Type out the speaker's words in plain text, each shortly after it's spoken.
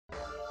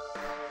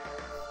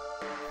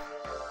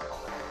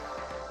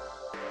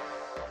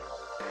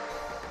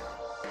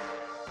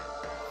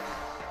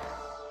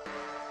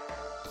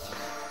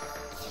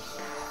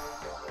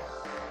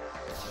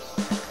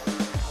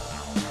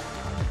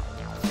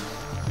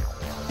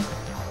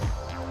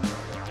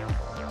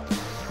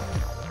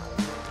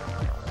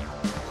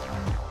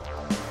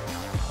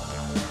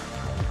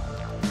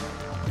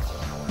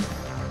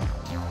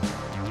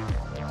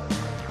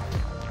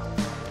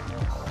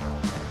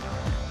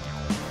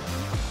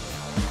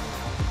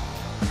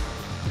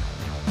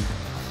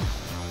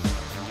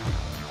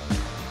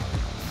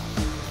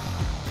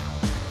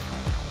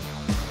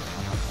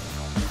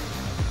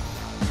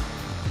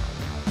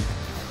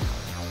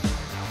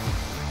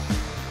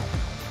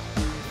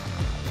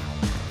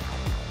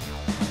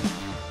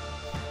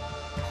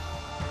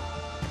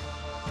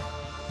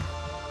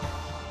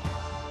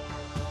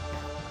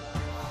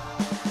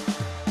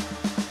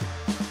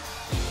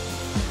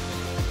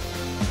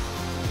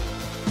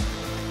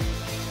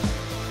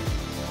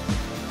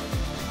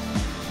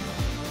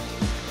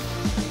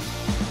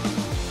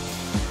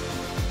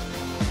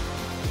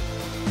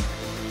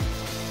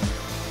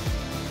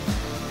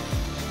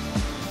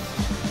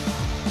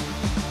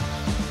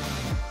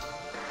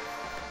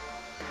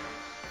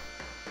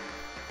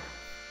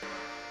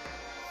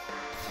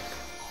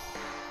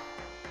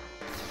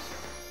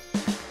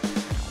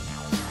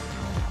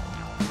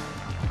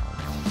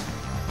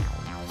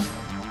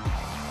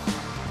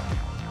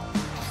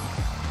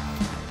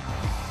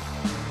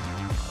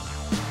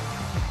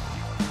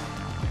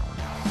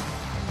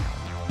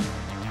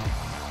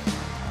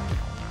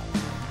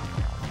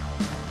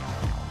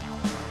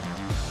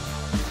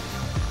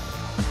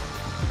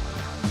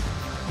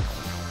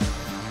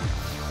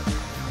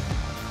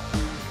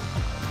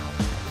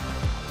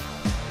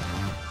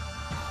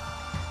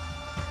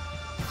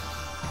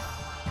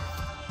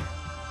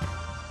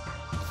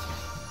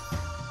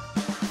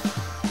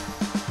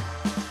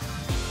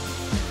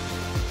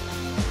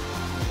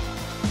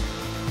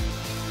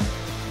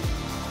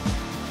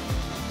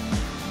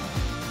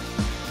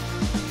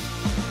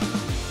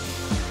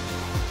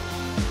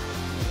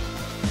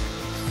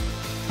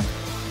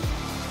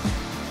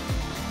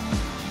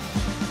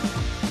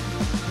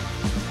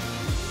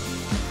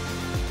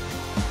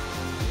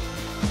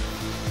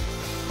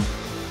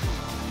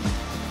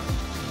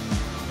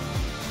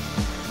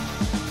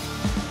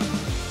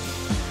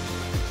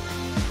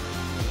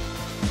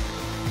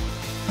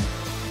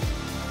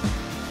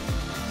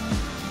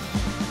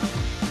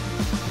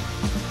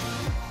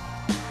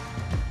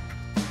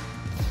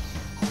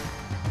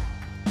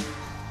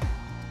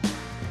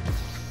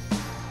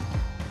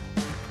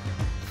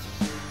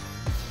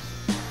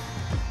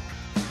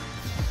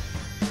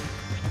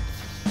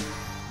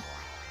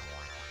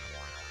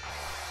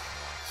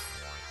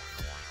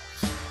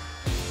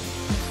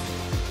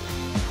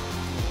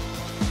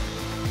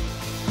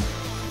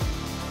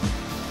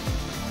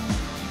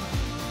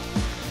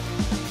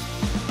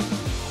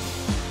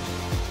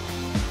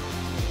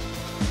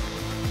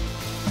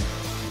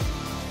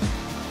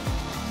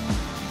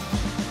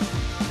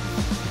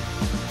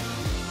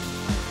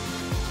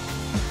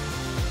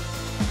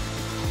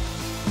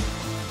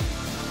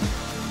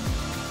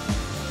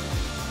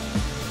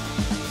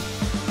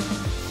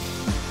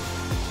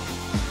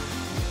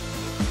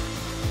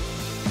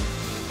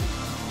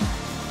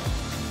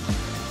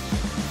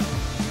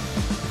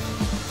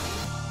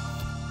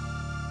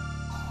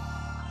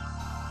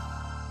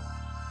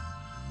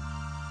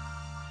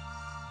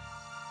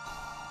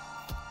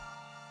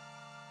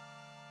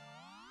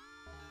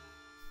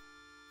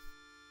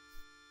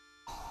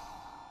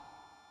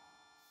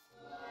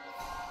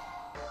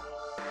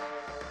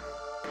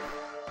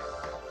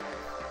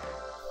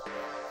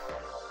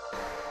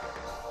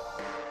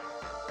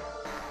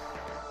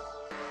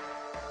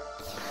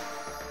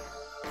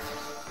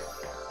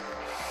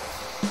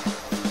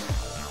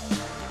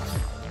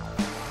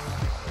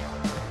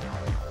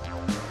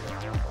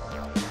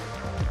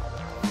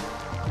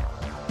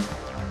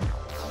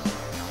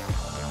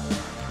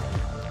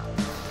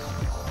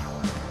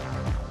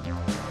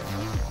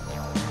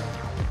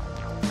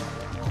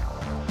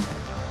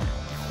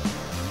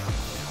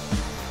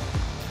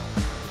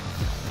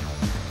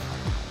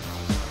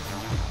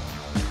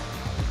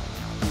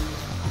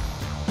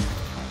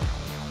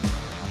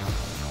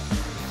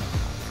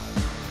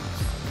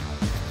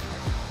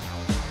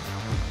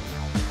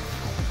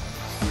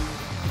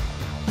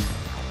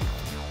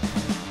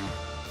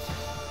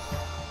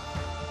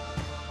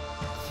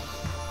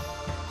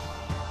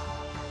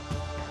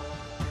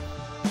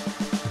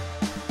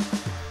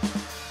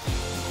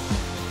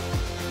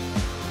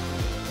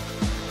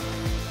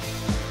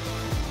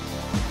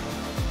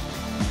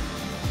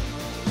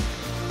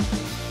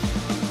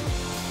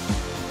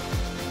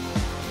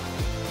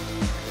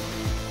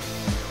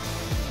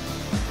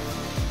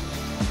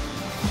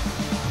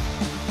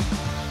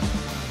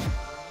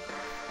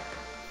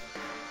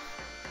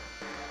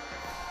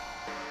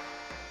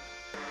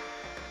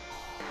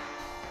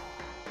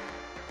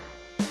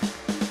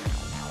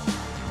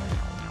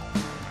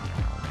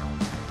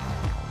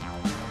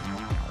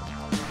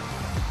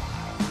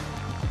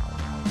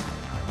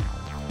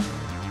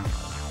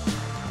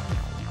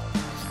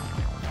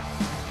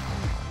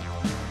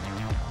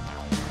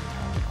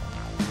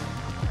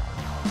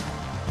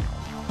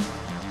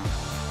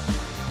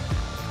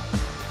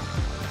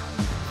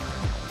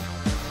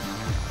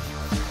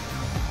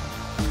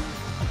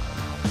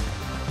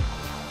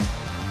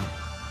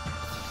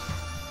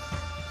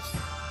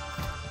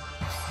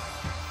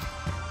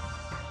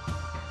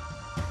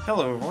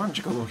Hello everyone,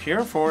 Jackalo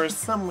here. For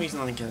some reason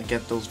I can't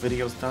get those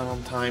videos done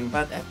on time,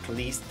 but at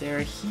least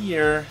they're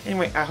here.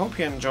 Anyway, I hope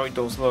you enjoyed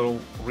those little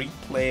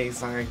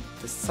replays. I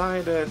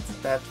decided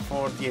that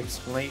for the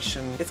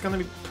explanation, it's gonna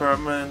be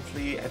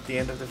permanently at the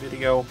end of the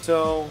video,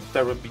 so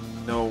there will be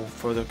no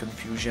further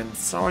confusion.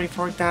 Sorry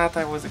for that,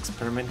 I was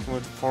experimenting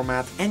with the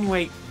format.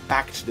 Anyway,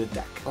 back to the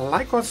deck.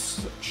 Like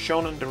what's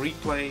shown in the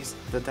replays,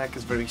 the deck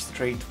is very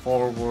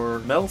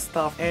straightforward, mill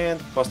stuff and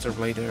Buster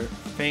Blader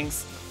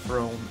things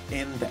thrown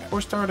in there.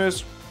 For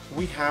starters,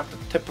 we have the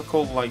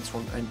typical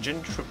Lightsworn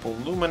engine, triple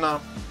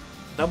Lumina,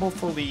 double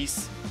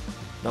Felice,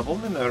 double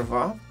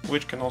Minerva,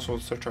 which can also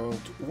search out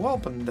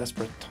weapon in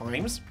desperate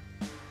times,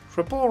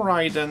 triple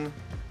Raiden,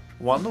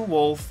 one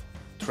Wolf,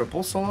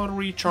 triple Solar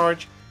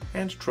Recharge,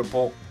 and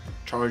triple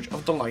Charge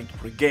of the Light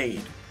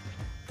Brigade.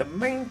 The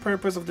main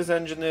purpose of this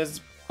engine is,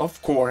 of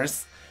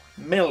course,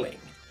 milling.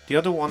 The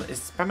other one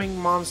is spamming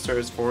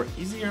monsters for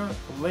easier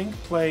link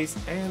plays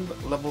and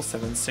level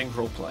 7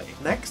 synchro play.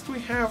 Next we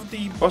have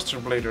the Buster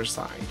Blader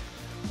side,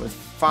 with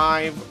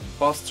 5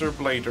 Buster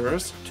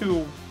Bladers,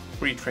 2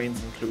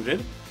 retrains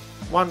included,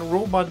 1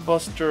 Robot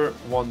Buster,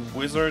 1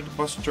 Wizard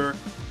Buster,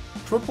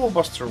 triple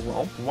Buster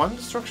Whelp, 1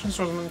 Destruction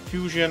Swordsman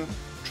Fusion,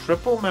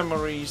 triple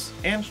Memories,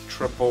 and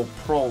triple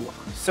Prologue.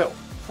 So,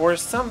 for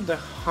some the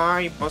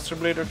high Buster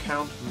Blader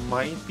count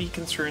might be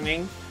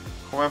concerning.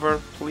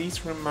 However,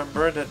 please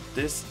remember that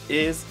this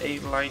is a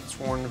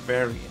Lightsworn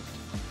variant,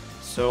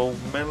 so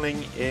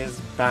milling is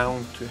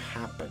bound to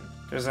happen.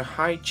 There's a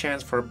high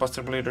chance for a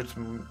Buster Blader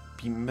to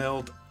be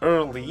milled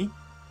early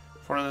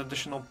for an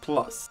additional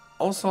plus.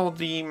 Also,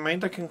 the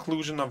meta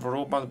conclusion of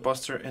Robot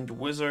Buster and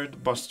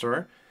Wizard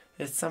Buster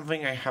is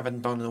something I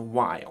haven't done in a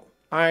while.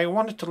 I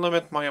wanted to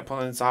limit my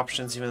opponent's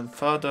options even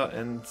further,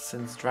 and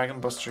since Dragon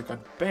Buster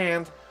got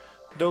banned,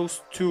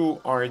 those two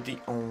are the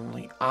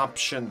only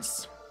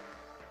options.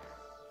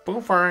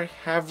 Both are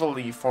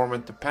heavily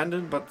format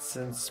dependent, but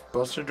since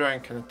Buster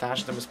Dragon can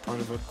attach them as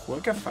part of a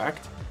quick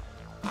effect,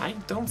 I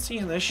don't see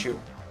an issue.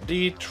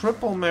 The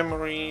triple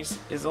memories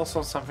is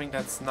also something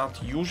that's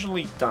not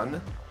usually done.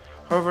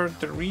 However,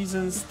 the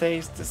reason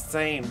stays the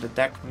same. The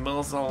deck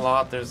mills a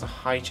lot, there's a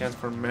high chance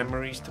for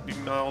memories to be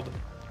milled,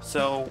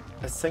 so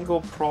a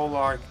single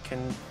prologue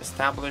can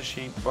establish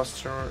a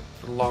Buster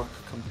lock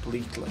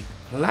completely.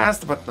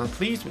 Last but not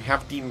least, we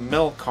have the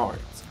mill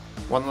cards.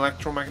 1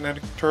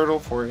 Electromagnetic Turtle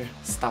for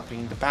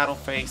stopping the battle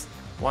phase,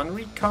 1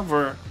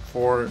 Recover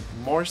for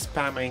more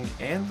spamming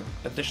and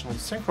additional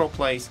synchro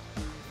plays,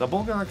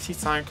 double Galaxy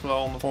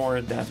Cyclone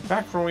for that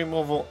back row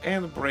removal,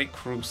 and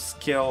Breakthrough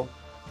skill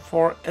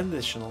for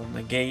additional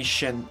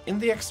negation. In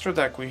the extra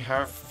deck we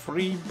have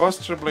 3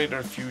 Buster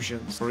Blader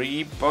fusions,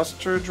 3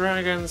 Buster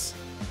Dragons,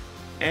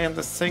 and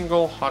a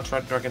single Hot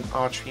Red Dragon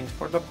Archfiend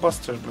for the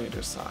Buster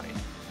Blader side.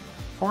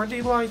 For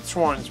the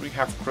Lightsworns we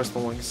have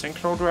Crystal Wing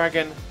Synchro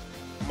Dragon,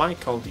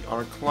 Michael the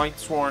Arc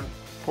Lightsworn,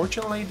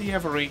 Fortune Lady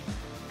Avery,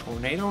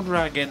 Tornado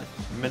Dragon,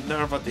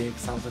 Minerva the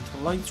Exalted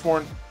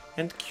Lightsworn,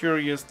 and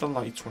Curious the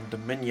Lightsworn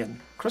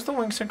Dominion. Crystal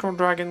Wing Synchro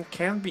Dragon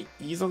can be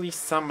easily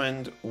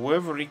summoned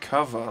with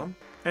Recover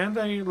and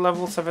a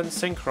level 7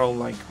 Synchro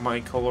like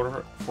Michael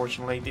or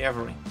Fortune Lady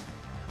Avery.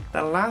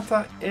 The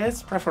latter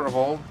is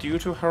preferable due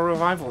to her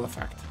revival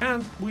effect.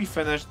 And we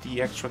finished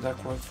the extra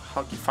deck with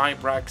Hulky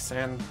Fibrax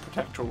and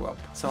Protector Whelp,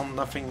 so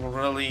nothing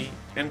really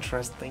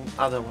interesting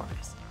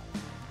otherwise.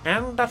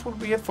 And that would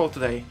be it for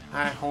today.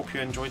 I hope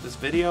you enjoyed this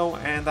video,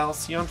 and I'll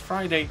see you on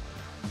Friday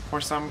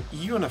for some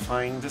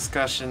unifying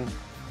discussion.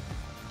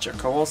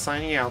 Jackalo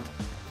signing out.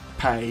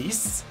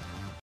 Peace!